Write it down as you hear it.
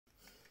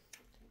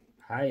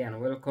Hi and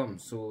welcome.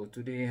 So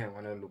today I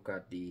want to look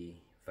at the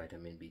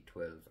vitamin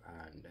B12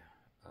 and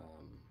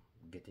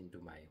get into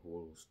my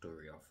whole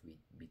story of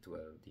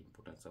B12, the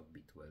importance of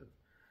B12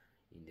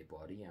 in the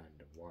body,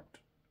 and what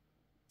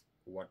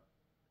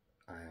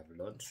I have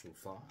learned so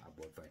far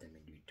about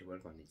vitamin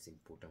B12 and its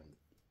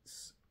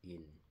importance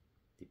in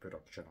the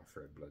production of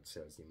red blood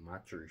cells, the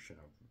maturation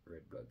of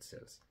red blood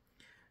cells.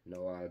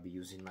 Now I'll be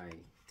using my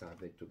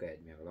tablet to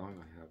guide me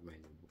along. I have my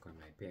notebook and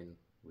my pen,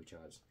 which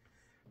has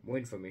more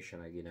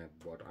information again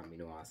about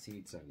amino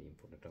acids and the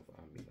importance of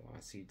amino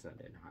acids, and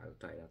then I'll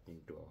tie that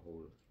into a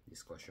whole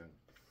discussion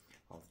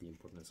of the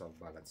importance of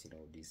balancing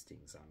all these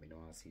things,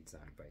 amino acids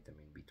and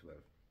vitamin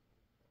B12.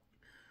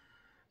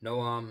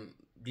 Now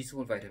this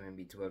whole vitamin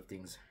B12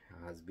 things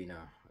has been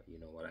a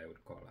what I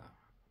would call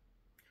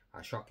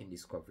a shocking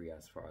discovery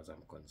as far as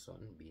I'm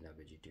concerned, being a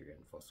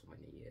vegetarian for so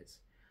many years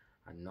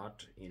and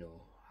not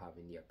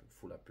having the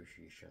full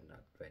appreciation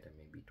that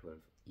vitamin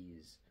B12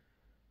 is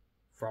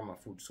from a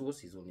food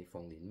source, is only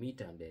found in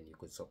meat, and then you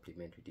could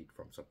supplement with it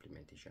from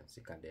supplementation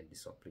sick, and then the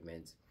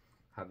supplements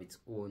have its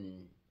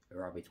own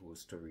rabbit hole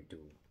story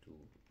to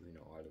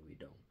all the way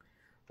down.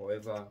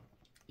 However,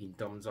 in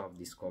terms of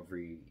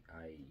discovery,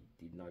 I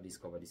did not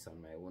discover this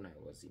on my own.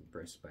 I was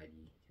impressed by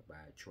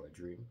a true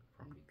dream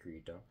from the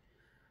creator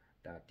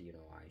that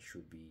I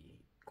should be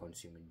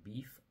consuming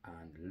beef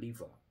and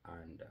liver,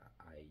 and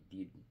I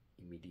did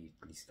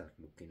immediately start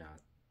looking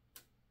at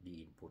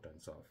the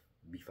importance of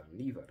beef and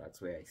liver. That's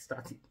where I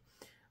started,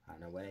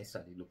 and when I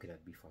started looking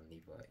at beef and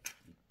liver, it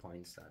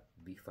points that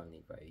beef and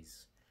liver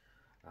is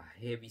a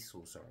heavy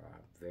source, or a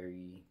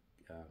very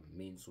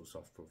main source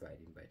of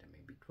providing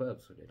vitamin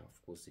B12. So then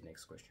of course the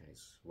next question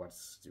is,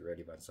 what's the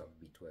relevance of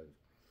B12?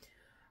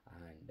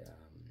 And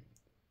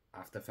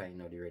after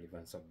finding out the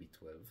relevance of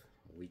B12,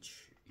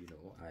 which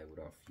I would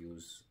have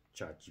used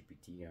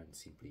ChatGPT and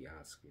simply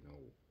ask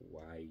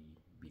why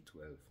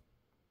B12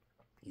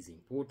 is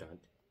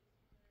important,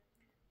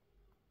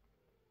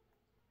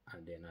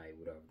 and then I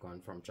would have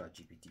gone from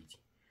ChatGPT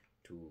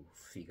to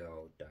figure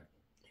out that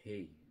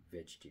hey,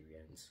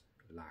 vegetarians,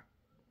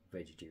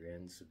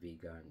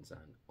 vegans,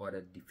 and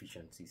other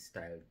deficiency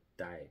style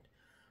diet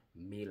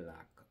may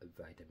lack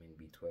vitamin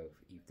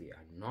B12 if they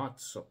are not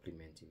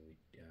supplementing with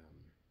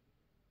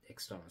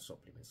external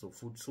supplements. So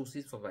food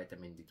sources for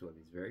vitamin B12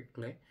 is very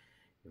clear.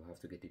 You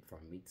have to get it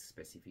from meat,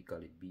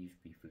 specifically beef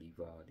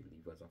liver, the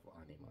livers of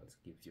animals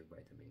gives you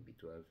vitamin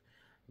B12.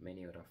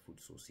 Many other food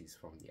sources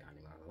from the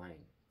animal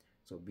line.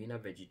 So being a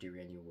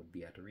vegetarian, you would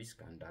be at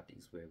risk, and that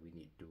is where we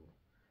need to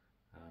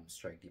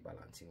strike the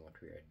balance in what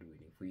we are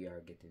doing. If we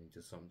are getting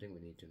into something, we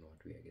need to know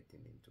what we are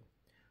getting into.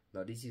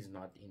 Now this is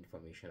not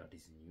information that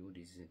is new.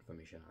 This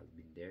information has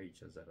been there, it's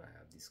just that I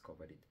have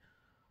discovered it.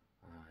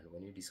 And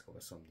when you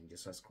discover something,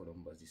 just as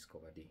Columbus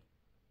discovered the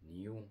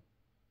new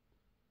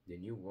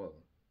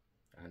world,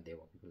 and there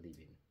were people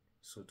living,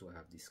 so to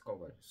have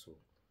discovered, so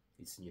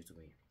it's new to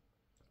me.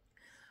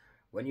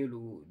 When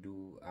you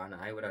do, and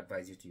I would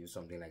advise you to use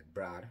something like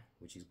Brad,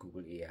 which is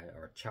Google AI,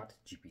 or Chat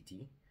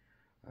GPT,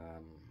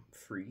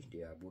 free.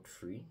 They are both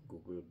free.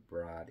 Google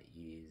Brad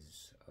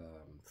is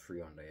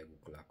free under your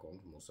Google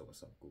account. Most of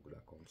us have Google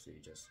accounts, so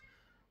you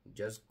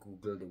just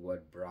Google the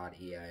word Brad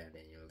AI, and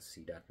then you'll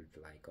see that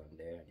little icon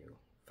there, and you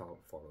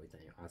follow it,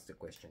 and you ask the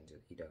questions,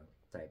 you either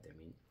type them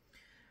in.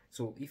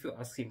 So if you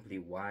ask simply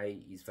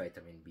why is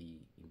vitamin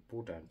B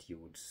important, you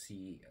would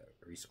see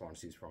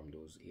responses from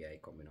those AI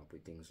coming up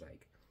with things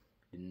like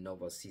the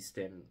nervous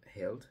system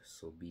health.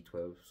 So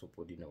B12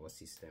 support the nervous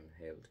system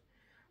health,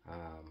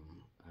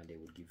 and they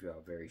will give you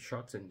a very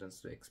short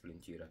sentence to explain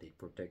to you that it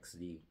protects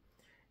the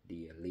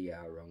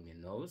layer around the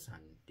nerves.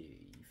 And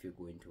if you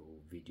go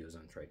into videos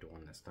and try to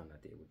understand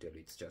that, they will tell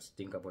you it's just,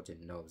 think about your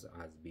nerves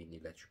as being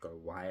electrical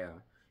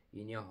wire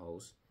in your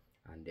house,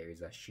 and there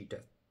is a sheet,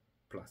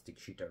 plastic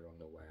sheet around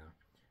the wire.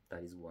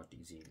 That is what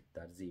is in,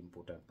 that's the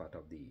important part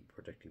of the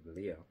protective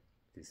layer.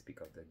 They speak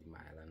of the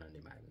myelin and the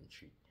myelin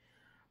sheet.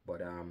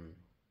 But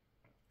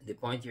the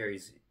point here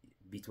is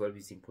B12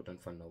 is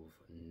important for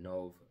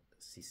nerve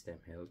system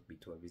health.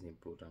 B12 is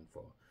important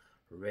for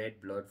red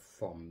blood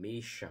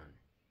formation,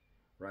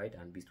 right?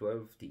 And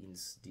B12,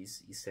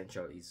 this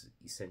essential is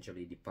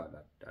essentially the part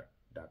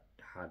that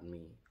had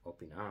me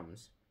up in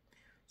arms.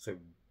 So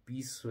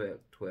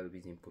B12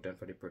 is important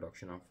for the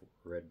production of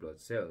red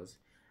blood cells,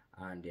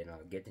 and then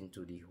I'll get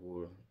into the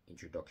whole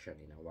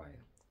introduction in a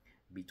while.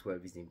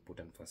 B12 is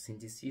important for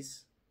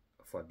synthesis,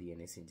 for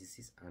DNA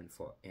synthesis, and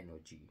for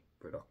energy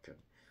production.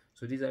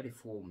 So these are the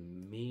four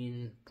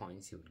main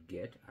points you would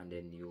get, and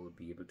then you will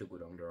be able to go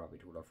down the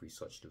rabbit hole of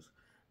research to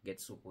get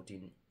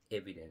supporting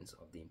evidence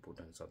of the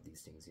importance of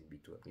these things in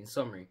B12. In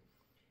summary,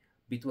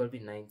 B12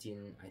 in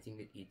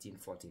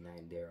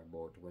 1849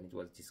 thereabout, when it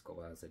was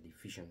discovered as a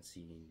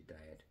deficiency in the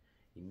diet,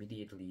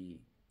 immediately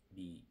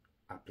the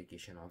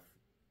application of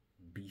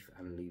beef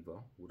and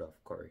liver would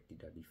have corrected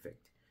that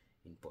defect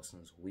in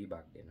persons way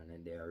back then. And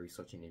then there are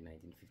research in the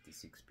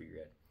 1956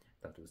 period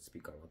that will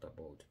speak a lot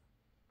about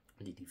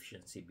the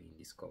deficiency being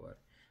discovered,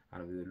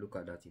 and we will look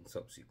at that in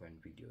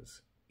subsequent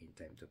videos in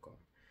time to come.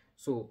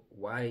 So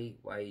why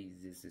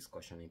is this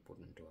discussion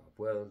important to have?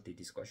 Well, the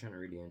discussion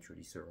really and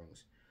truly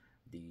surrounds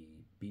the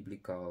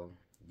biblical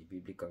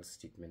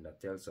statement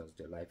that tells us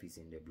the life is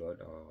in the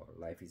blood, or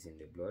life is in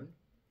the blood.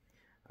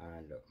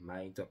 And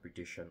my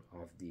interpretation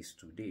of this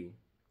today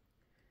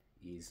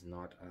is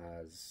not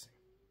as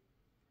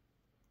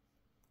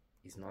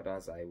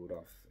I would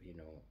have,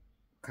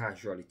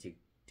 casually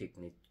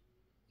taken it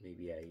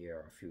maybe a year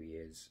or a few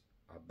years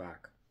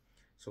back.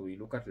 So we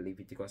look at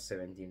Leviticus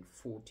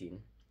 17:14.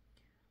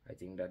 I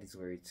think that is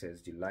where it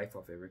says the life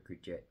of every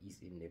creature is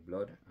in the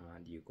blood,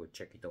 and you could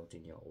check it out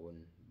in your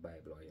own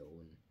Bible or your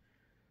own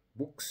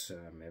books.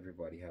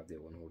 Everybody have their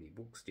own holy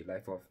books. The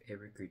life of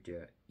every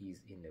creature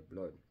is in the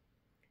blood.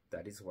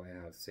 That is why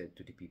I have said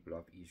to the people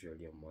of Israel,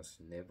 you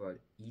must never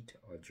eat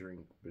or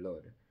drink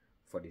blood,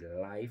 for the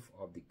life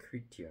of the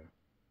creature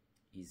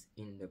is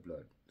in the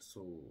blood.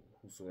 So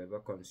whosoever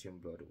consume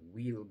blood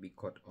will be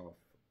cut off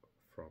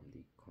from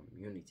the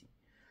community.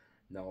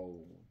 Now,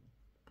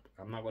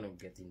 I'm not going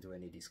to get into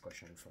any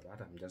discussion for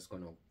that. I'm just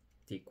going to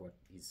take what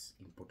is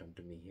important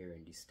to me here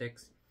in this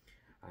text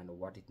and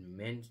what it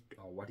meant,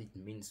 or what it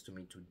means to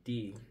me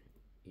today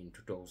in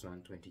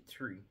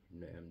 2023,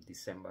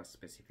 December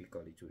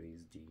specifically. Today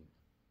is the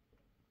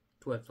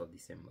 12th of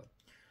December.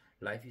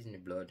 Life is in the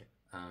blood.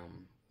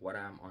 What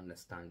I'm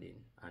understanding,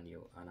 and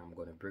I'm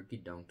going to break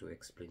it down to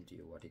explain to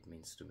you what it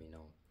means to me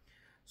now.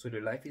 So the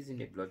life is in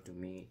the blood, to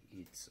me,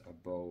 it's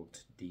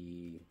about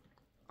the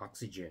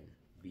oxygen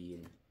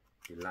being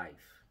the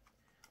life.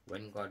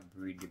 When God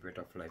breathed the breath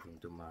of life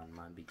into man,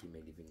 man became a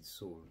living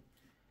soul.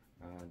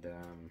 And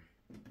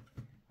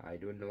I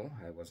don't know,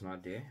 I was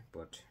not there,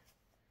 but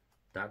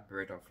that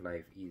breath of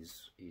life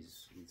is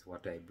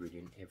what I breathe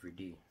in every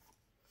day.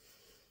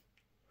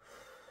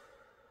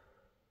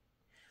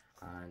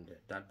 And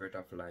that breath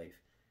of life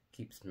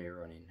keeps me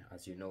running.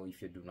 As you know,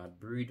 if you do not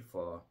breathe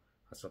for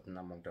a certain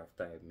amount of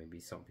time, maybe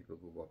some people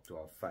go up to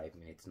 5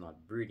 minutes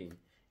not breathing.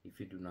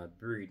 If you do not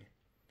breathe,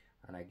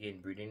 and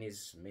again, breathing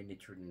is mainly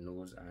through the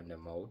nose and the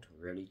mouth.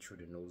 Really, through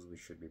the nose we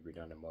should be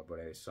breathing on the mouth, but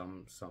there is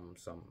some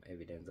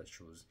evidence that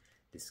shows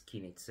the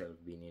skin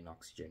itself being in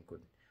oxygen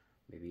could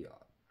maybe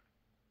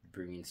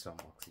bring in some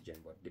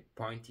oxygen. But the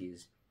point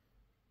is,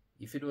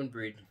 if you don't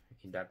breathe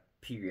in that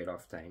period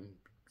of time,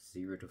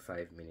 0 to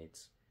 5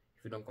 minutes,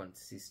 if you don't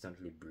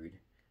consistently breathe,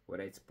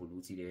 whether it's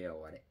polluted air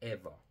or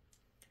whatever,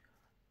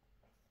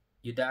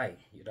 you die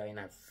in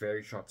a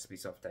very short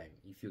space of time.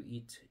 If you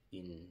eat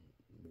in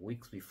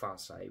weeks, we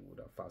fast. I would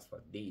have fast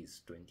for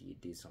days, 28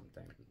 days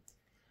sometimes,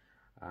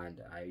 and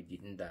I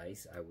didn't die.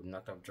 I would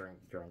not have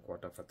drunk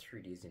water for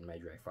 3 days in my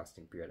dry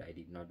fasting period. I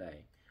did not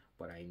die,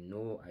 but I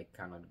know I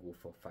cannot go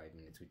for 5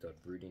 minutes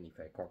without breathing. If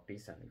I cock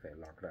this and if I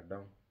lock that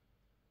down,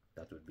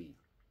 that would be.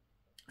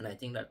 And I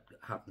think that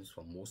happens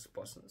for most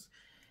persons.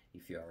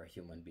 If you are a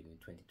human being in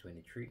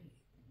 2023,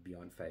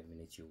 beyond 5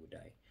 minutes you will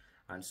die.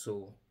 And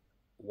so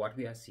what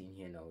we are seeing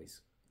here now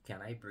is,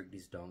 can I break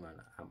this down?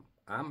 And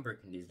I'm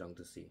breaking this down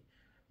to say,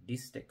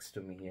 this text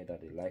to me here,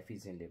 that the life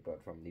is in the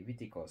blood from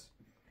Leviticus,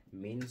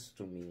 means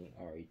to me,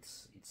 or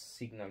it's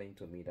signaling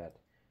to me that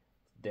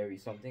there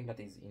is something that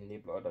is in the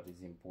blood that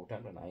is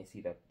important, and I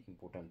see that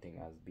important thing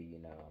as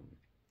being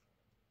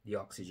the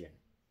oxygen.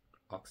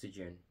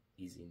 Oxygen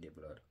is in the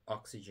blood.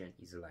 Oxygen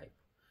is life.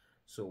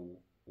 So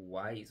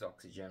why is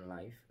oxygen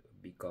life?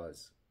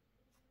 Because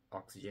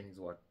oxygen is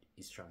what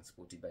is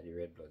transported by the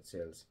red blood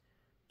cells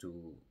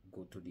to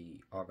go to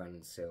the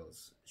organ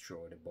cells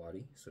throughout the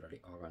body, so that the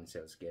organ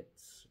cells get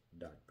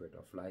that breath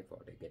of life, or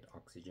they get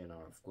oxygen,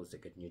 or of course they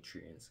get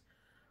nutrients,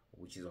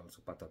 which is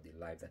also part of the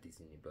life that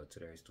is in the blood. So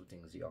there is two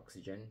things: the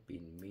oxygen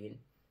being main,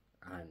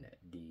 and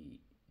the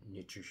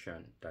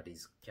nutrition that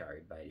is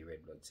carried by the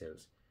red blood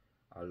cells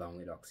along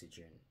with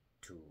oxygen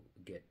to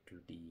get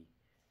to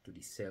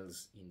the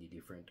cells in the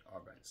different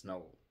organs.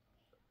 Now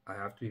I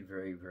have to be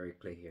very, very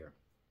clear here.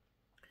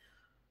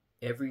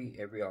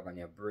 Every organ,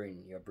 your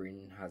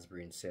brain has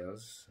brain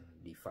cells.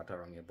 The fat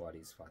around your body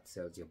is fat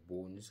cells. Your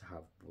bones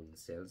have bone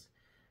cells.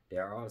 They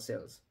are all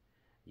cells.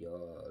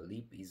 Your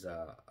lip is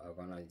a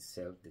organ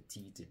itself. The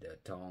teeth, the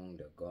tongue,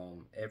 the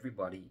gum,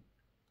 everybody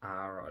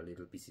are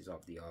little pieces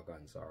of the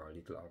organs, or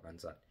little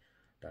organs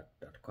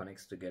that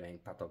connects together in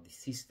part of the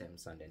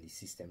systems, and then the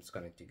systems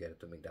connect together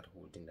to make that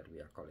whole thing that we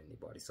are calling the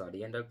body. So at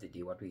the end of the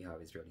day, what we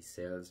have is really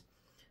cells.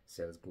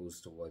 Cells goes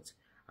towards,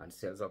 and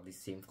cells of the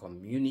same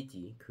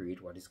community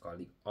create what is called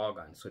the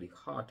organ. So the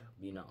heart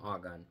being an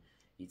organ,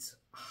 it's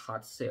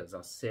heart cells,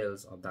 or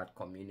cells of that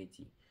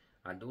community.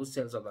 And those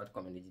cells of that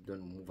community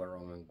don't move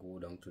around and go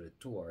down to the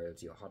toe, or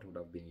else your heart would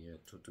have been in your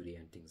toe today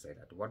and things like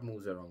that. What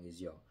moves around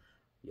is your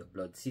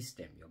blood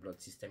system. Your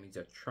blood system is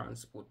your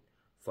transport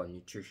for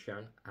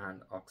nutrition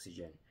and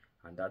oxygen,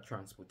 and that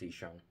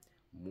transportation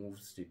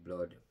moves the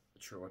blood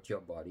throughout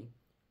your body,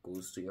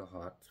 goes to your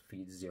heart,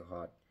 feeds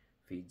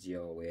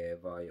your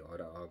wherever, your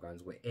other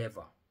organs,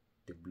 wherever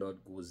the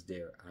blood goes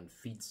there, and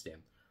feeds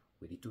them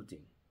with the two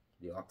things: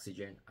 the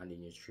oxygen and the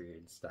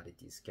nutrients that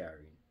it is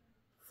carrying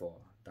for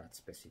that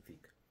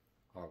specific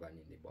organ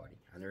in the body.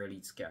 And really,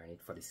 it's carrying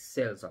it for the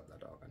cells of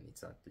that organ.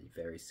 It's at the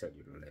very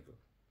cellular level.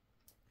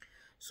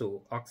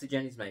 So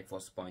oxygen is my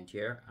first point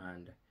here,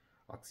 and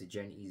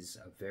oxygen is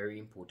very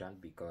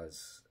important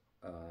because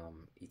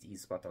it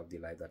is part of the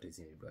life that is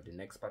in the blood. The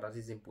next part that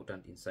is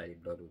important inside the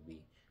blood would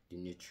be the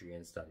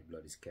nutrients that the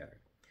blood is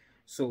carrying.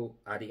 So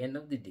at the end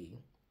of the day,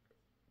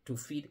 to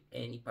feed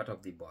any part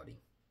of the body,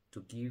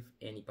 to give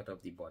any part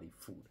of the body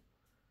food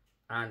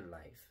and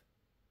life,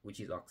 which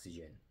is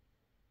oxygen,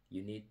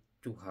 you need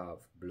to have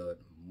blood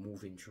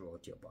moving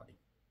throughout your body.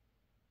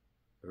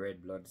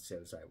 Red blood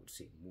cells, I would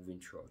say, moving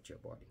throughout your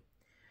body.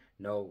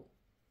 Now,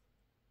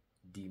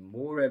 the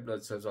more red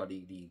blood cells, or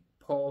the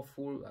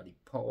powerful, or the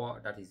power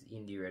that is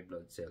in the red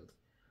blood cells,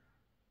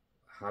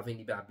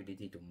 having the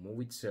ability to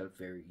move itself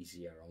very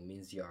easy around,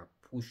 means you are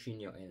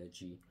pushing your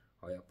energy,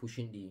 or you're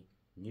pushing the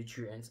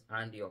nutrients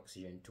and the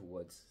oxygen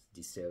towards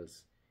the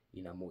cells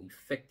in a more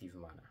effective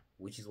manner,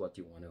 which is what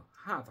you want to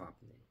have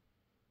happening.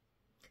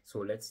 So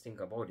let's think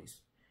about this.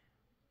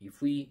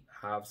 If we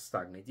have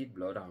stagnated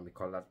blood, and we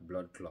call that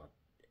blood clot,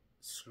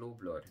 slow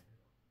blood,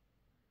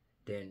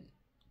 then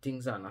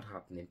things are not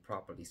happening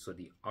properly. So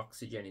the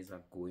oxygen is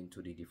not going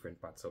to the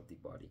different parts of the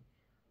body,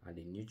 and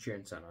the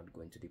nutrients are not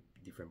going to the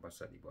different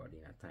parts of the body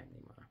in a timely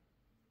manner.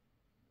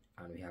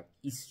 And we have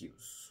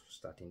issues,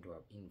 starting to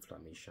have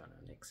inflammation,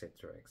 and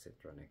etc,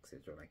 etc, and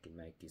etc. Like in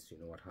my case, you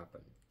know what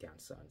happened,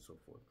 cancer and so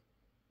forth.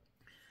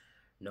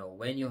 Now,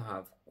 when you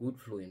have good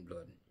flow in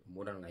blood,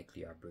 more than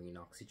likely you are bringing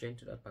oxygen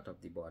to that part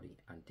of the body,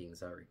 and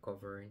things are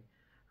recovering,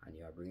 and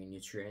you are bringing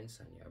nutrients,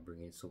 and you are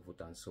bringing so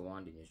forth and so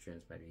on. The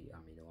nutrients might be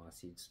amino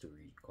acids to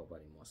recover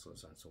the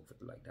muscles and so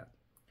forth like that.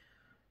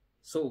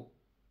 So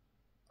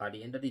at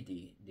the end of the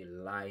day, the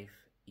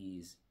life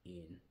is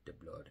in the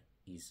blood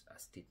is a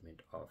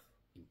statement of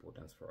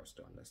importance for us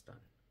to understand: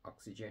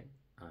 oxygen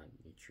and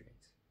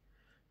nutrients.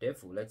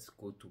 Therefore, let's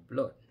go to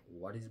blood.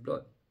 What is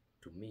blood?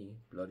 To me,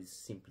 blood is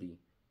simply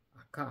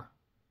a car.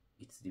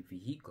 It's the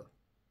vehicle.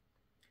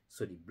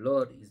 So the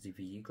blood is the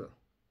vehicle,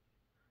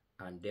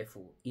 and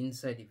therefore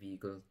inside the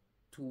vehicle,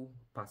 two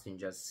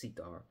passengers sit,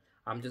 or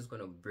I'm just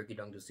going to break it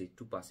down to say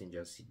two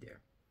passengers sit there: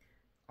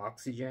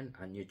 oxygen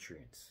and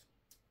nutrients.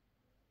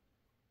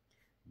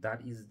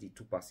 That is the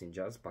two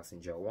passengers.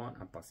 Passenger 1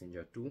 and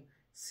passenger 2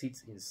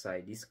 sits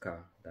inside this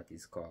car that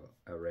is called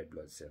a red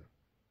blood cell.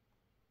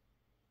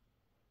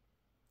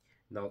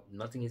 Now,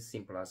 nothing is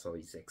simple as how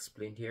it's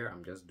explained here.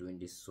 I'm just doing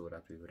this so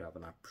that we would have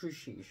an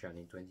appreciation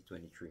in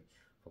 2023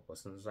 for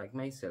persons like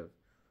myself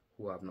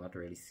who have not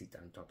really sit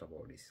and thought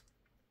about this.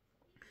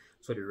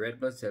 So the red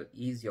blood cell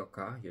is your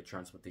car, your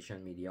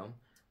transportation medium,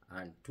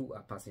 and two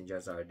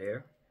passengers are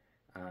there,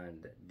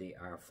 and they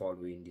are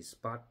following this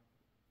path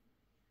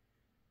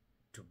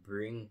to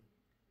bring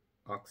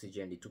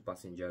oxygen, the two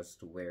passengers,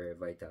 to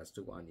wherever it has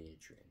to, and the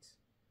nutrients.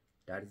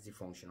 That is the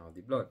function of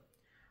the blood.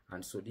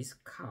 And so this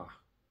car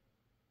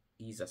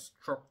is a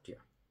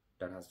structure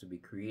that has to be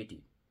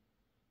created,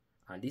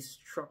 and this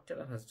structure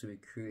that has to be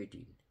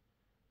created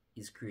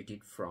is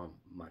created from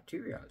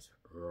materials,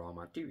 raw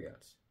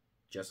materials,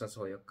 just as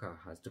how your car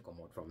has to come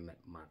out from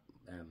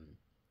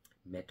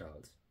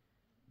metals,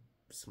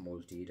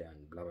 smelted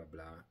and blah blah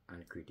blah,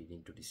 and created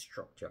into the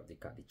structure of the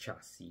car, the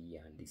chassis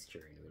and the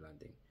steering wheel and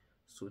thing.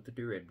 So too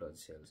the red blood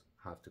cells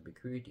have to be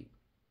created.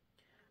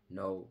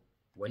 Now,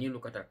 when you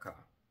look at a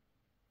car,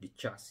 the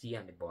chassis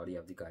and the body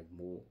of the car is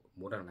more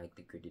than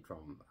likely created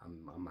from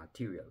a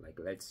material, like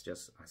let's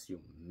just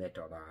assume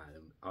metal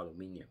or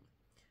aluminium.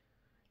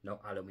 Now,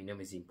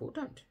 aluminium is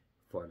important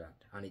for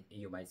that, and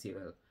you might say,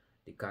 well,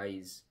 the car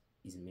is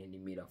mainly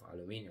made of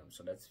aluminium,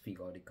 so let's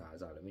figure out the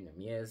car's aluminium.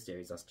 Yes, there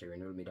is a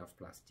steering wheel made of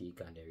plastic,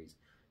 and there is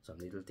some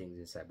little things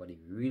inside, but the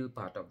real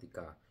part of the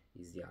car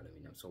is the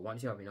aluminium. So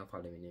once you have enough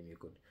aluminium, you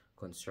could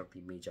construct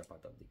the major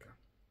part of the car.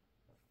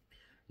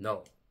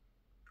 Now,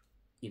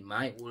 in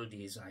my old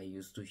days, I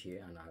used to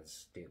hear, and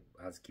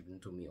as given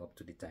to me up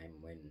to the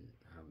time when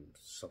I'm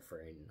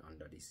suffering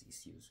under these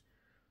issues,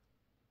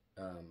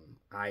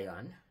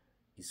 iron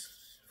is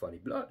for the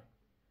blood,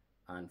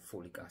 and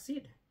folic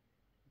acid,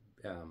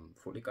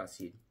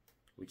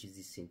 which is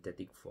the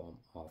synthetic form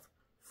of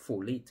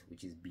folate,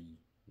 which is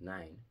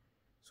B9.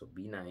 So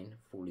B9,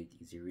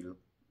 folate, is the real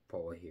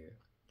power here,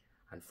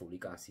 and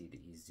folic acid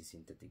is the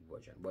synthetic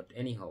version. But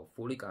anyhow,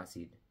 folic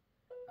acid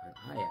and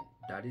iron,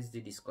 that is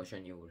the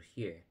discussion you will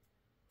hear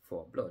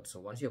for blood. So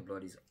once your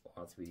blood is,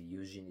 as we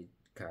usually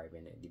carry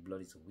when the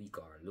blood is weak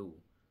or low,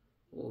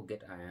 oh,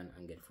 get iron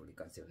and get folic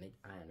acid. Need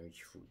iron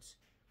rich foods.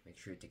 Make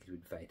sure you take it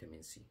with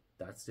vitamin C.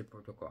 That's the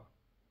protocol,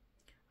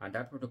 and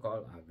that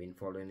protocol, I've been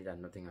following it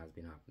and nothing has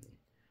been happening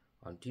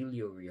until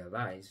you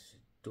realize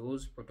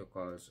those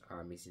protocols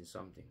are missing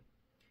something.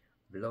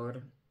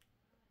 Blood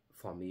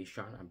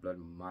formation and blood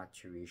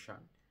maturation,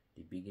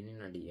 the beginning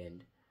and the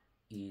end,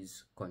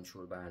 is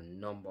controlled by a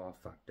number of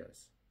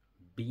factors,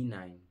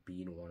 B9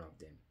 being one of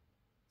them.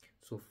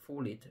 So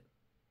folate,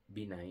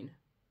 B9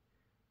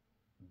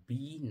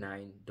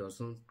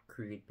 doesn't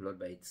create blood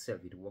by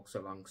itself. It works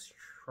along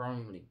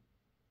strongly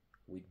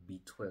with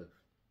B12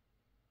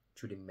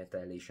 through the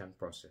methylation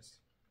process.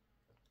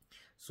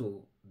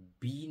 So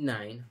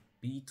B9,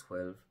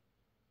 B12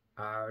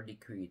 are the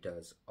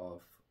creators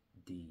of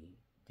the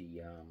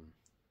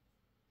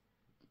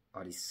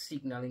the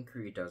signaling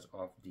creators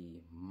of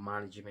the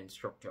management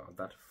structure of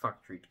that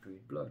factory to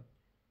create blood.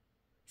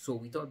 So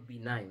without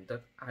B9,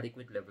 without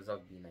adequate levels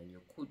of B9,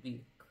 you could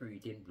be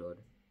creating blood,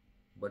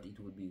 but it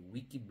would be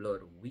weak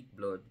blood,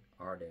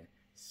 or the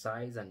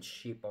size and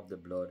shape of the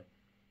blood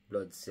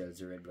cells,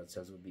 the red blood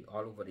cells, would be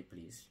all over the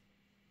place,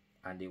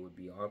 and they would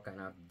be all kind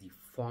of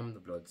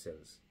deformed blood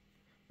cells.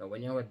 Now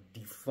when you have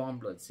deformed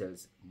blood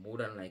cells, more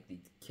than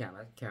likely it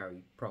cannot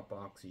carry proper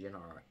oxygen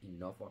or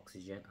enough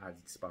oxygen as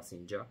its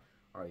passenger,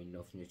 or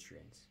enough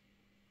nutrients.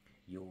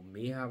 You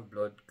may have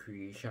blood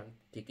creation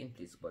taking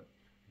place, but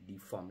the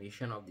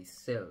formation of the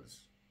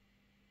cells,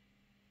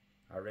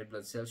 a red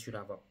blood cell should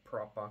have a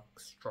proper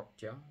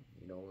structure,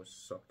 you know,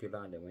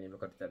 circular, and then when you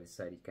look at it at the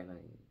side, it kind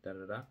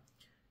of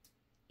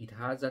it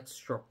has that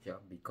structure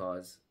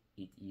because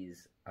it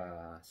is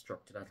a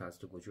structure that has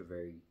to go through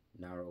very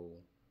narrow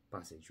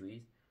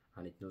passageways,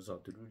 and it knows how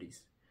to do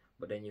this.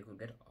 But then you could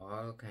get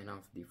all kind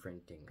of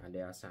different things, and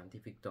there are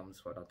scientific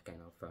terms for that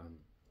kind of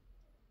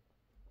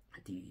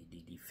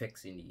the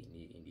defects in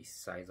the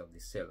size of the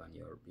cell, and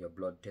your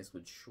blood test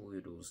would show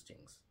you those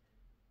things.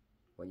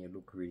 When you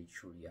look really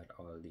truly at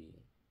all the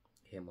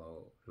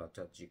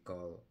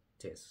hematological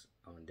tests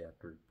on that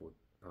report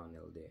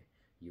panel there,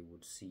 you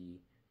would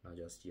see not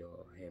just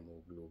your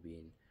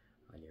hemoglobin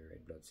and your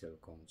red blood cell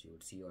count, you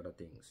would see other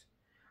things.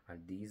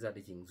 And these are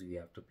the things we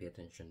have to pay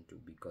attention to,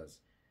 because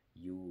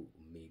you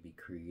may be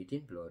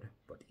creating blood,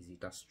 but is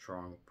it a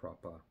strong,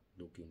 proper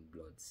looking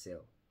blood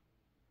cell,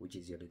 which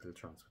is your little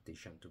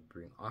transportation to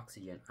bring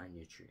oxygen and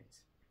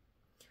nutrients?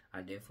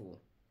 And therefore,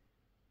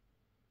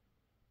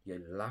 your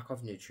lack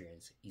of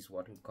nutrients is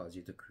what will cause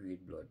you to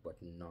create blood, but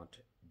not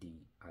the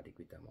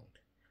adequate amount.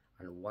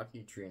 And what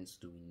nutrients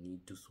do we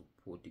need to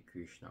support the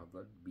creation of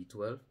blood?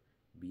 B12,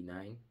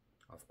 B9,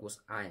 of course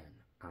iron.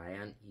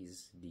 Iron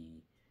is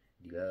the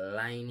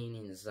lining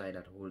inside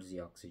that holds the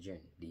oxygen.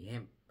 The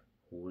hemp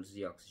holds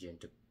the oxygen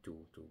to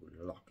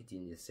lock it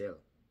in the cell.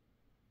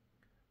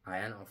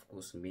 Iron, of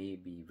course, may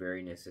be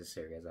very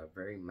necessary as a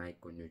very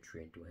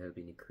micronutrient to help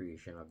in the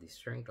creation of the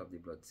strength of the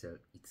blood cell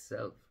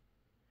itself.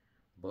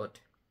 But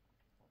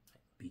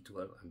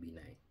B12 and B9,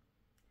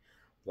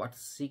 what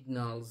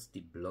signals the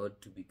blood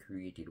to be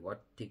created?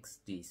 What takes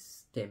the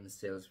stem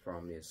cells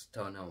from your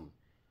sternum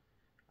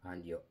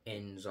and your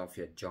ends of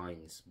your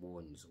joints,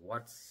 bones?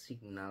 What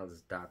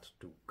signals that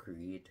to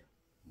create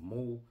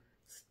more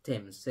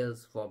stem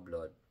cells for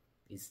blood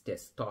is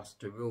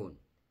testosterone.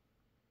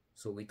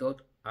 So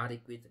without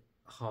adequate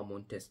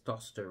hormone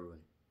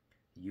testosterone,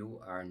 you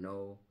are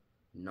now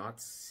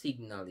not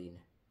signaling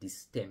the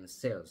stem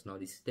cells. Now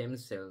the stem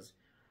cells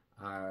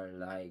are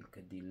like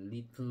the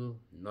little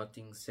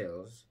nothing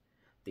cells.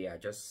 They are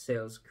just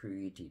cells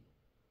created,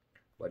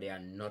 but they are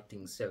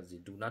nothing cells. They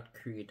do not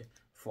create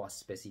for a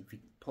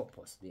specific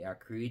purpose. They are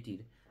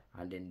created,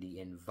 and then the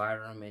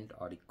environment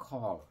or the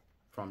call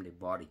from the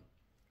body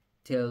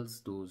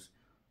tells those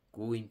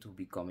go into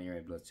becoming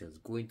red blood cells,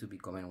 go into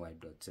becoming white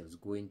blood cells,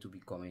 go into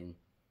becoming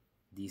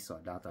this or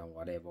that and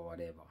whatever,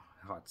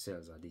 heart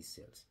cells or these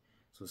cells.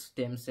 So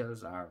stem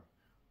cells are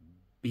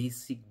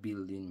basic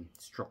building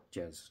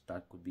structures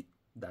that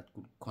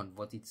could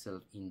convert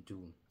itself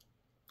into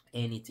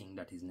anything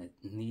that is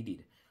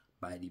needed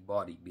by the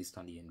body based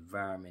on the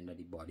environment that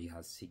the body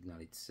has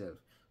signaled itself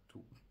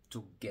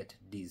to get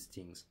these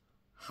things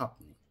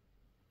happening.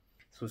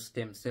 So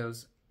stem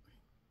cells,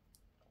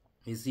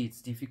 you see,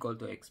 it's difficult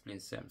to explain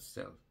stem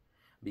cells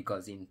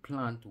because in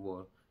plant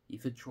world,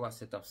 if you throw a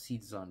set of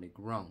seeds on the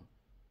ground,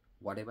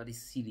 whatever the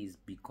seed is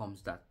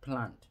becomes that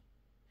plant.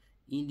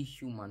 In the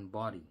human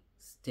body,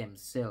 stem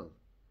cells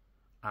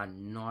are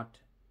not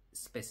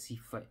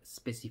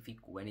specific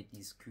when it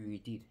is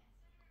created.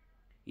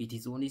 It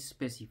is only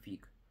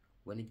specific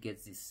when it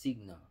gets the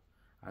signal.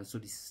 And so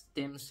the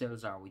stem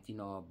cells are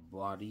within our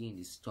body, in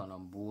the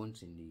sternum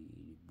bones, in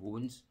the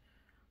bones,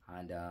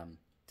 and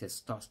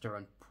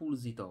testosterone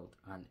pulls it out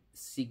and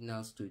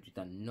signals to it with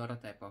another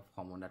type of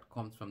hormone that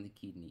comes from the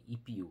kidney,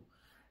 EPO.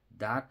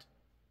 That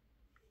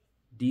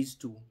these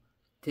two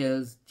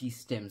tells these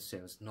stem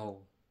cells, no,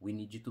 we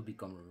need you to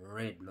become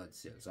red blood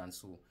cells. And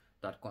so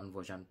that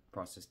conversion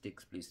process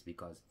takes place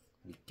because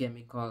the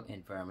chemical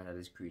environment that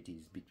is created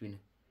is between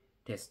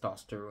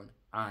testosterone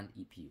and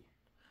EPO.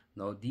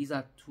 Now these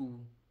are two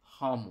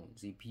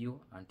hormones, EPO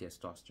and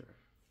testosterone.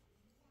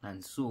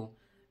 And so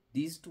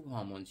these two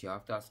hormones, you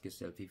have to ask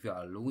yourself, if you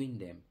are lowering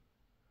them,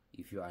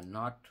 if you are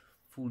not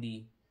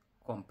fully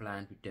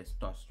compliant with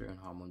testosterone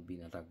hormone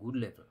being at a good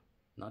level,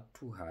 not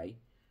too high,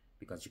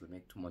 because you could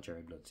make too much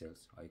red blood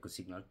cells, or you could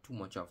signal too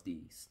much of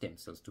the stem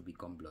cells to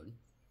become blood,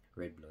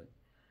 red blood.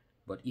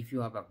 But if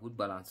you have a good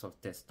balance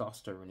of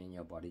testosterone in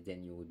your body,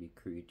 then you would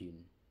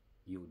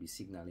be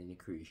signaling the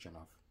creation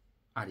of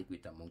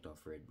adequate amount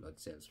of red blood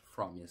cells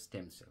from your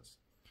stem cells.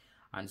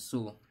 And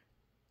so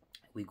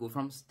we go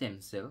from stem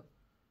cell,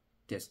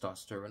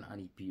 testosterone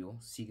and EPO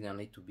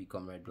signaling to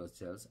become red blood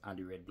cells, and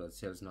the red blood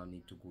cells now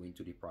need to go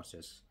into the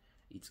process,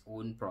 its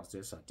own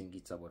process. I think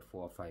it's about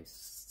 4 or 5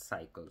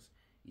 cycles,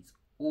 its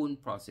own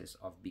process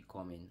of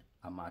becoming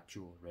a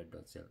mature red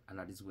blood cell, and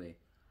that is where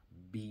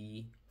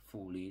B,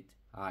 folate,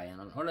 iron,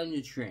 and other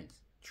nutrients,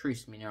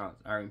 trace minerals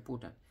are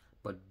important.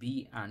 But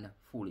B and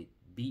folate,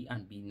 B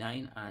and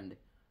B9 and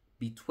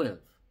B12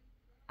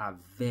 are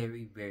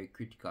very, very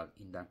critical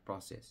in that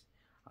process.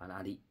 And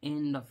at the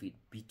end of it,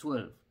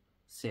 B12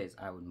 says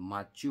I will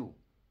mature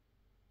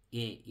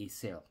a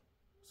cell.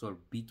 So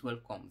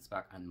B12 comes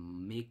back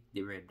and make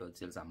the red blood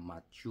cells a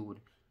matured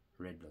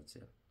red blood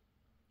cell.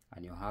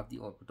 And you have the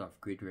output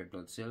of great red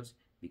blood cells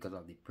because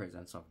of the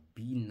presence of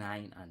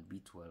B9 and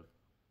B12,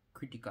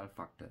 critical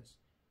factors.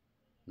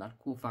 Not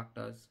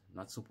cofactors,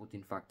 not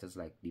supporting factors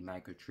like the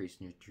microtrace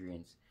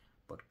nutrients,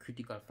 but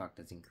critical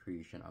factors in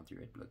creation of the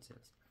red blood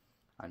cells.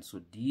 And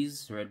so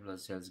these red blood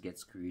cells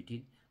gets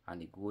created,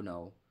 and they go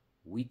now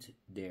with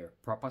their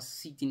proper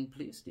seat in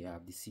place. They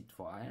have the seat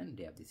for iron,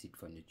 they have the seat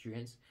for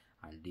nutrients,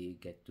 and they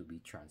get to be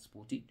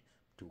transported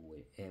to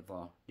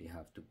wherever they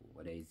have to go,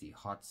 whether it's the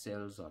heart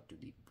cells or to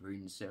the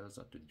brain cells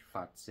or to the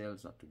fat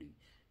cells or to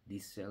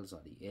these cells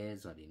or the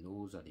ears or the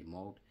nose or the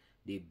mouth.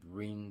 They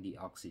bring the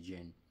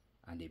oxygen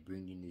and they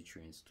bring the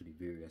nutrients to the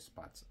various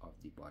parts of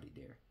the body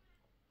there.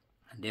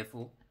 And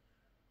therefore,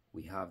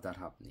 we have that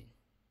happening.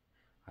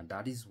 And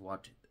that is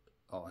what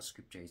our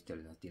scripture is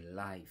telling us. The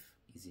life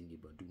is in the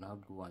blood. Do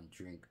not go and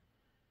drink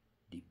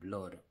the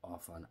blood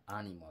of an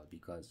animal,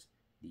 because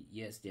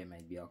yes, there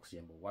might be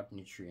oxygen, but what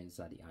nutrients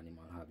that the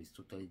animal have is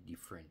totally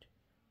different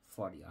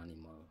for the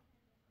animal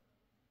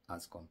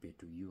as compared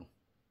to you.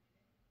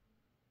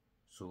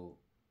 So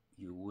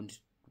you won't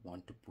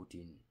want to put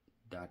in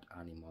that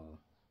animal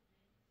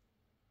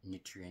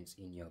nutrients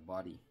in your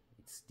body.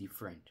 It's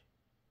different.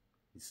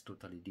 It's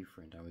totally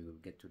different, and we will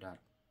get to that,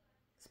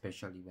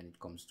 especially when it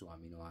comes to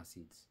amino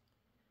acids.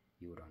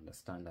 You would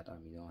understand that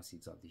amino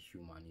acids of the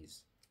human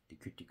is the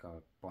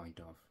critical point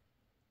of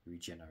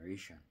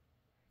regeneration,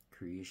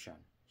 creation,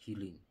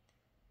 healing.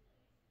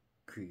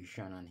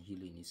 Creation and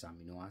healing is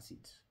amino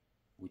acids.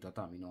 Without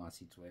amino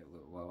acids,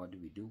 what do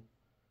we do?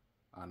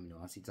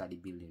 Amino acids are the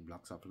building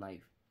blocks of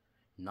life,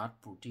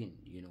 not protein.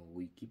 You know,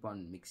 we keep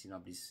on mixing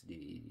up this,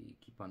 they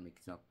keep on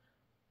mixing up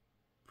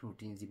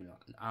proteins.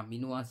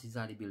 Amino acids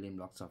are the building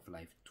blocks of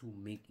life to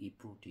make a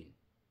protein,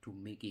 to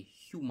make a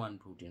human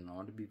protein. I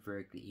want to be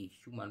very clear, a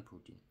human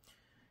protein.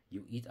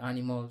 You eat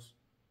animals,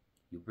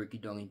 you break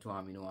it down into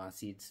amino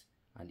acids,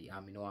 and the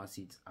amino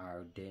acids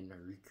are then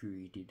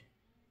recreated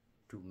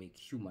to make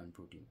human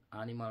protein.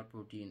 Animal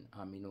protein,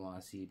 amino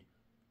acid,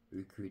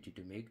 recreated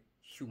to make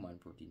human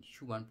protein.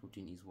 Human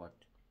protein is what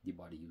the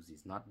body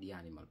uses, not the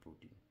animal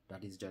protein.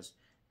 That is just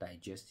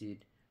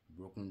digested,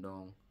 broken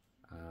down,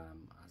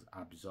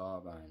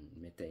 absorbed and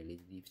methylated,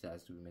 if it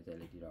has to be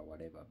methylated or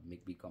whatever,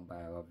 become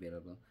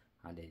bioavailable,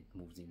 and then it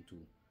moves into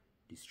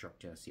the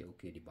structure. Say,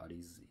 okay, the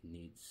body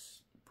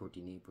needs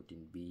protein A,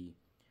 protein B,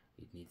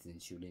 it needs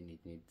insulin, it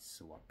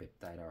needs what,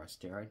 peptide or a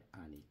steroid,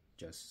 and it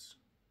just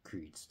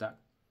creates that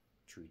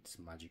through its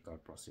magical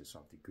process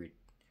of the great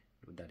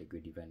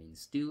divine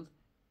instilled,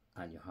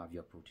 and you have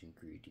your protein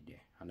created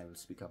there. And I will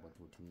speak about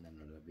protein in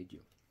another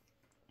video.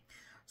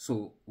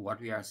 So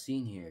what we are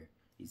seeing here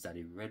is that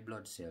the red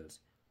blood cells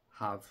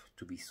have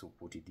to be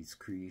supported. This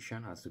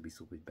creation has to be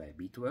supported by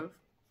B12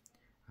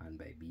 and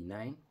by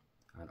B9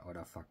 and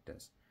other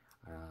factors.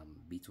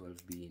 B12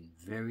 being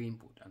very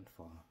important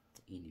for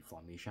in the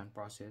formation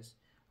process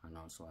and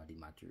also at the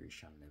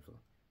maturation level,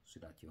 so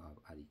that you have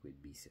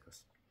adequate B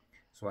cells.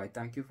 So I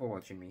thank you for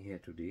watching me here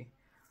today,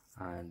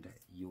 and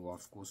you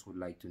of course would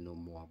like to know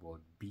more about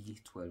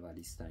B12 at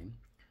this time.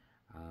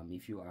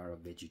 If you are a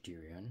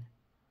vegetarian,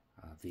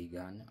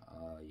 vegan,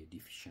 your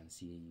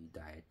deficiency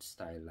diet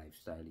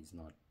lifestyle is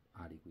not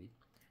adequate,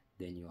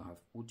 then you have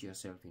put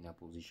yourself in a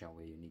position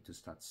where you need to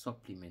start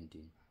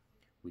supplementing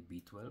with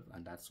B12,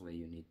 and that's where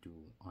you need to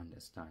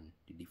understand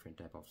the different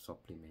type of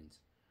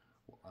supplements.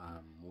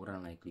 More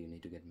than likely you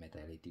need to get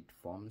methylated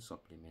form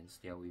supplements.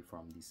 Stay away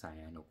from the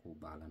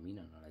cyanocobalamin,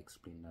 and I'll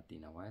explain that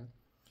in a while,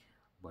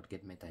 but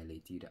get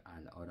methylated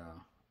and other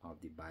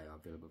of the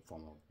bioavailable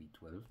form of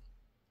B12.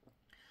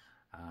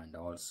 And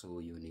also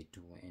you need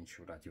to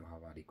ensure that you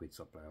have adequate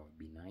supply of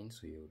B9,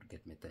 so you would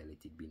get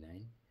methylated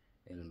B9,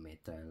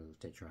 L-methyl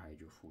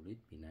tetrahydrofolate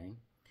B9,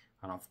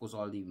 and of course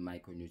all the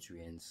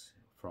micronutrients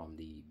from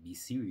the B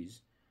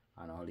series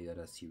and all the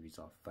other series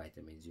of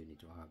vitamins. You need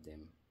to have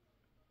them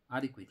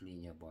adequately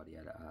in your body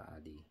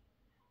at the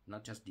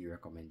not just the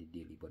recommended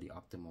daily, but the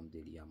optimum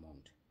daily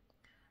amount.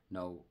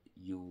 Now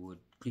you would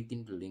click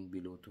in the link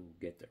below to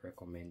get the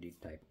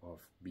recommended type of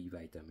B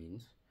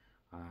vitamins,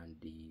 and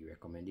the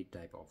recommended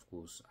type, of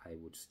course, I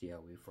would stay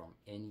away from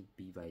any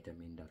B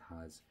vitamin that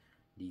has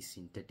the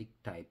synthetic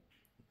type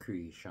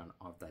creation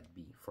of that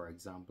B. For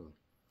example,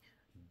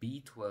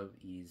 B12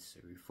 is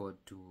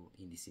referred to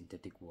in the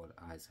synthetic world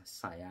as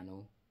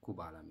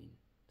cyanocobalamin,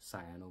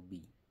 cyano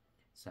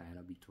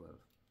B12.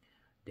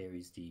 There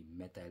is the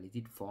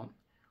methylated form,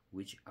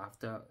 which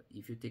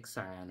if you take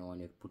cyano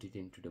and you put it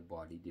into the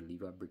body, the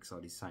liver breaks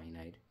out the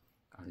cyanide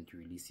and it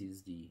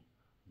releases the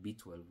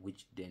B12,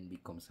 which then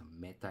becomes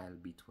a methyl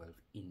B12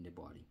 in the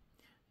body.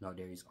 Now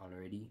there is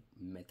already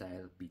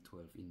methyl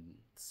B12 in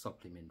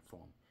supplement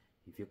form.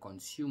 If you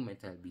consume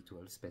methyl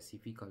B12,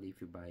 specifically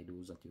if you buy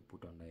those that you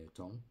put under your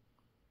tongue,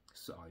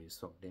 so you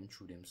suck them,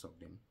 chew them, suck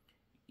them,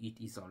 it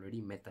is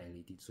already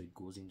methylated, so it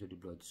goes into the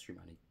bloodstream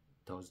and it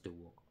does the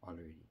work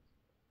already.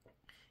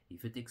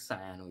 If you take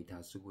cyano, it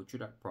has to go through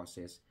that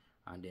process,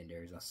 and then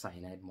there is a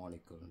cyanide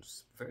molecule,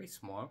 it's very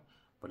small,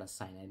 but a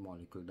cyanide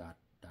molecule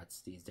that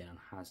stays there and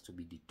has to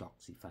be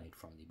detoxified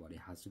from the body,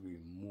 has to be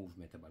removed,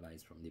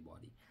 metabolized from the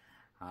body.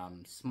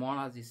 Small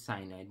as this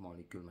cyanide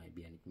molecule might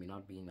be, and it may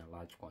not be in a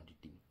large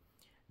quantity,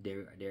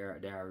 there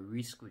are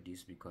risks with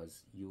this,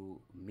 because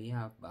you may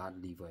have bad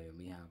liver, you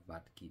may have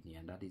bad kidney,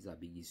 and that is a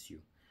big issue.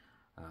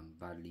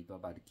 Bad liver,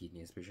 bad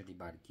kidney, especially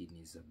bad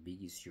kidney, is a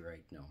big issue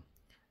right now.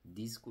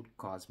 This could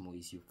cause more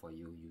issue for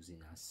you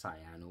using a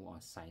cyano or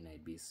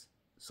cyanide based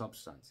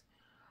substance.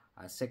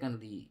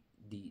 Secondly,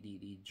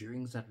 the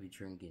drinks that we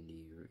drink in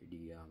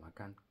the I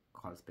can't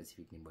call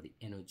specific name, but the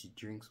energy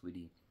drinks with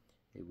the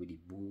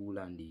bull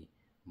and the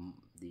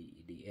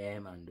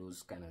M and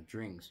those kind of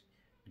drinks,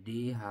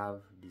 they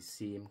have the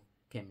same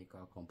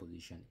chemical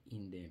composition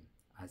in them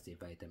as the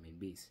vitamin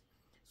base.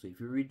 So if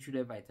you read through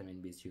the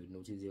vitamin base, you'll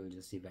notice they will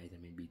just say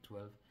vitamin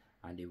B12,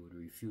 and they would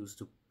refuse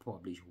to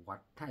publish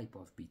what type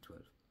of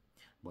B12.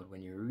 But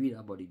when you read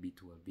about the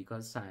B12,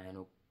 because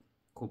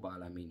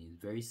cyanocobalamin is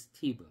very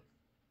stable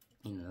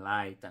in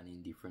light and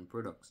in different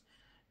products,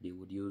 they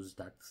would use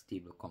that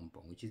stable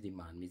compound, which is the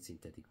man-made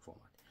synthetic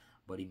format.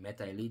 But the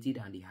methylated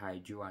and the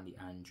hydro and the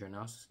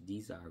andronous,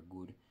 these are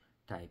good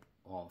type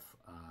of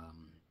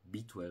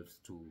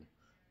B12s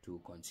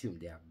to consume.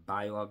 They are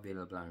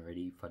bioavailable and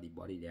ready for the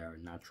body. They are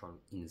natural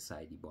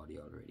inside the body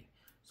already.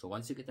 So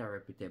once you get a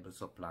reputable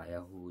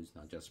supplier who is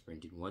not just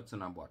printing words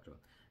on a bottle,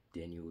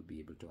 then you will be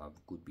able to have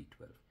good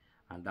B12.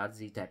 And that's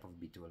the type of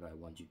B12 I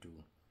want you to,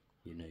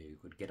 you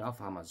could get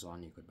off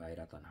Amazon, you could buy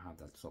that and have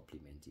that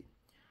supplemented.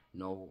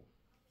 Now,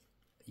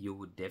 you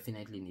would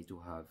definitely need to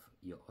have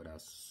your other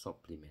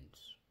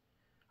supplements.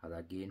 And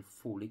again,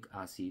 folic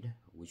acid,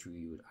 which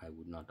I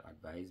would not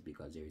advise,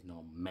 because there is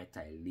no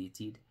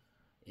methylated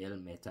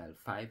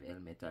L-methyl-5,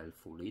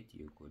 L-methyl-folate.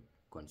 You could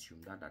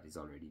consume that is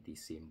already the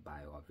same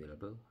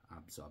bioavailable,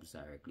 absorbs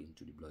directly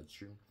into the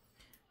bloodstream.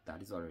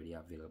 That is already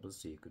available,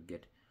 so you could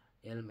get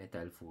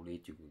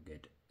L-methyl-folate, you could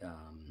get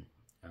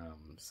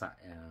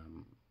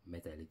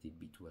methylated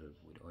B12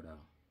 with other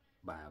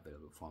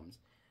bioavailable forms,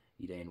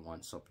 either in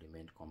one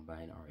supplement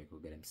combined, or you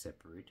could get them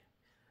separate.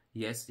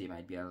 Yes, they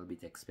might be a little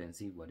bit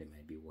expensive, but they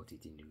might be worth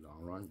it in the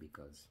long run,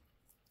 because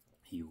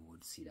you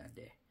would see that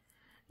there.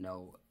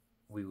 Now,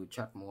 we will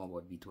chat more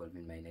about B12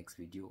 in my next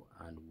video,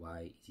 and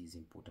why it is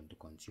important to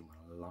consume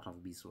a lot of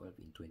B12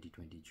 in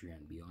 2023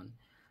 and beyond,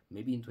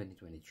 maybe in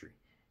 2023,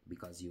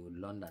 because you will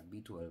learn that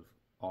B12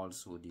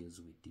 also deals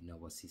with the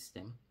nervous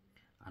system.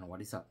 And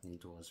what is happening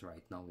to us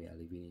right now, we are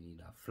living in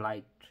either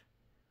flight,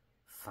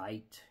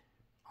 fight,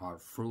 or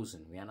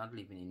frozen. We are not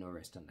living in a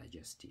rest and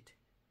digest state.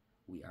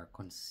 We are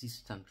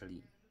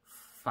consistently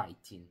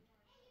fighting,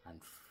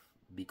 and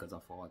because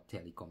of our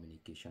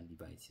telecommunication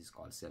devices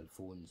called cell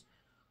phones,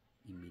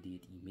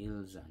 immediate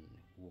emails, and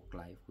work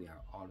life, we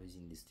are always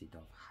in the state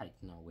of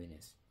heightened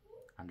awareness,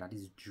 and that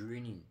is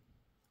draining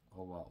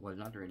our, well,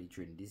 not really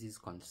draining, this is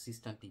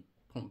consistently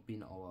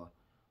pumping our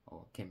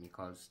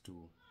chemicals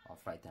to our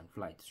fight and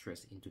flight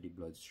stress into the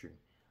bloodstream.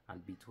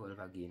 And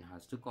B12 again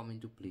has to come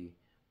into play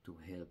to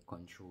help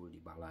control the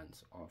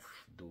balance of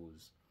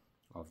those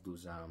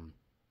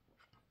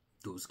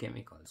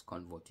chemicals,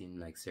 converting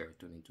like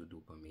serotonin to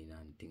dopamine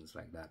and things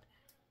like that.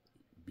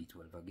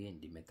 B12 again,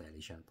 the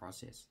methylation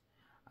process.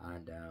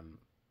 And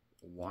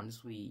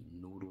once we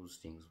know those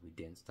things, we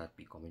then start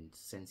becoming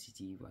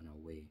sensitive and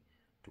aware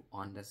to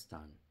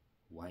understand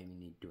why we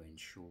need to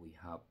ensure we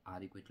have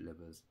adequate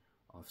levels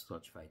of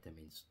such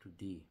vitamins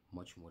today,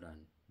 much more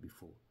than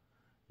before.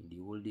 In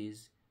the old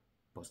days,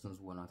 persons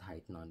were not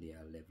heightened on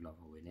their level of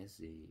awareness.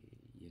 They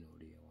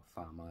were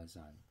farmers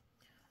and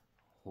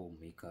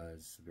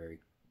homemakers, very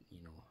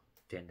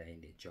tender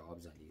in their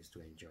jobs, and they used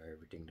to enjoy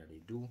everything that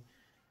they do.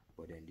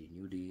 But then the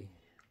new day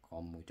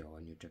come with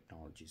our new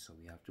technology, so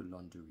we have to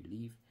learn to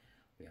relieve,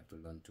 we have to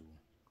learn to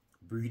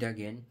breathe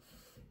again,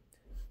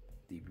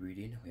 the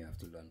breathing, we have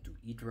to learn to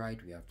eat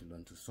right, we have to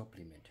learn to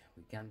supplement.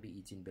 We can't be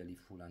eating belly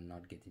full and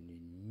not getting the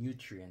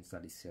nutrients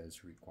that the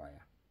cells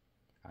require.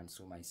 And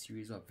so my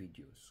series of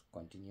videos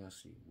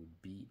continuously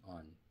would be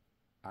on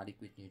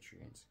adequate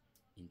nutrients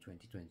in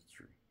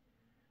 2023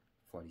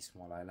 for the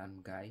small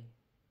island guy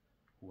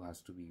who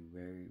has to be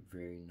very,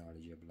 very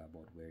knowledgeable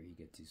about where he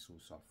gets his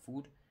source of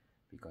food,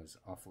 because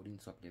affording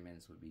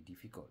supplements will be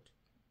difficult,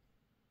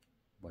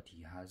 but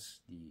he has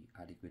the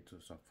adequate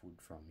source of food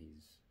from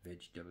his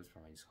vegetables,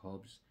 from his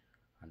herbs,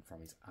 and from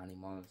his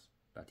animals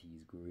that he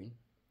is growing.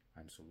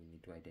 And so we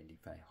need to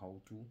identify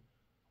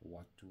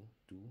what to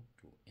do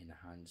to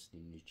enhance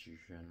the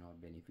nutritional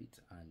benefits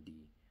and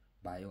the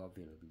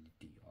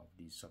bioavailability of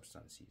these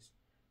substances.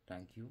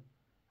 Thank you.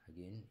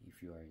 Again,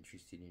 if you are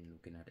interested in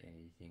looking at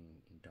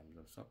anything in terms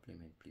of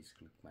supplement, please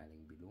click my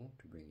link below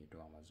to bring you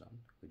to Amazon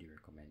with the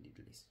recommended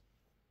list.